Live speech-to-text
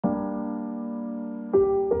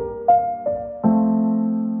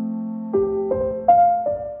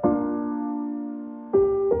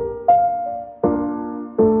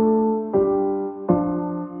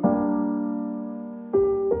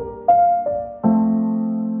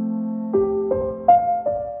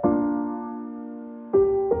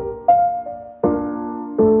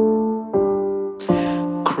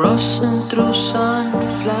Crossing through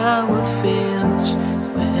sunflower fields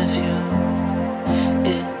with you.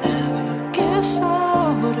 It never gets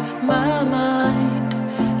out of my mind.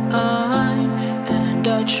 And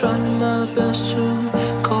I tried my best to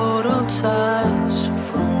cut all ties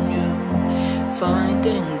from you,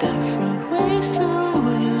 finding different ways to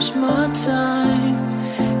use my time.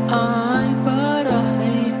 But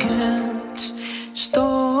I can't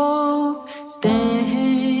stop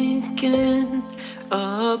thinking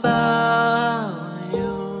about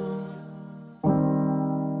you.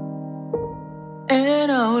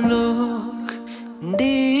 And I'll look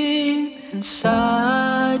deep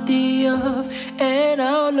inside the earth, and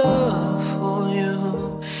I'll look for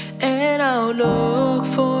you, and I'll look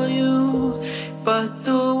for you. But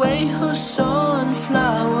the way her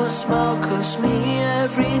sunflowers smile cuts me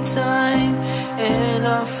every time. And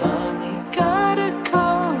I finally got a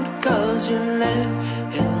cold, 'cause you live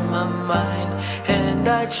in my mind. And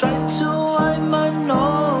I tried to wipe my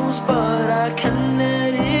nose, but I can't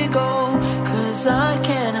let it go, 'cause I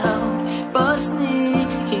can't help but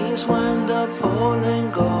sneeze when the pollen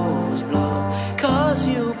goes blow. 'Cause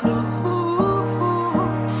you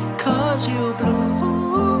bloom, 'cause you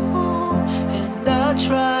bloom. And I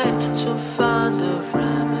tried to find the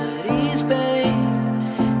remedies,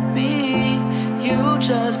 baby. You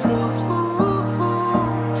just bloom,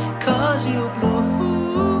 'cause you bloom.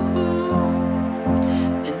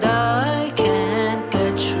 And I can't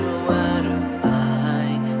get you out of my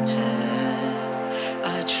head.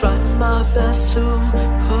 I tried my best to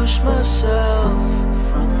push myself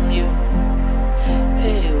from you,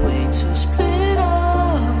 a way to split up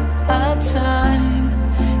our time.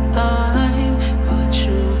 But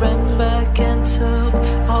you ran back and took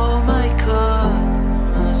all my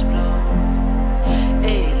colors blue.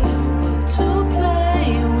 A little bit to play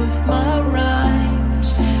with my rhymes.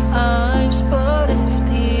 But if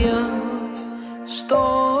the earth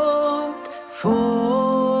stopped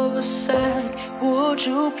for a sec, would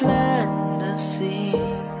you plant the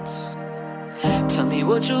seeds? Tell me,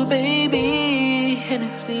 would you, baby? And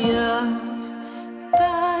if the earth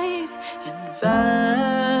died in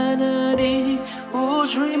vanity, would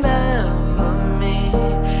you remember me?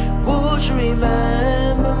 Would you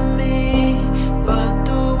remember me? But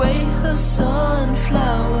the way her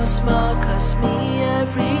sunflower smile cuts me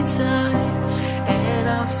every time. And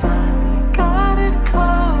I finally got a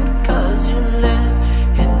cold, 'cause you live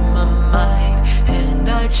in my mind. And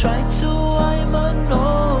I tried to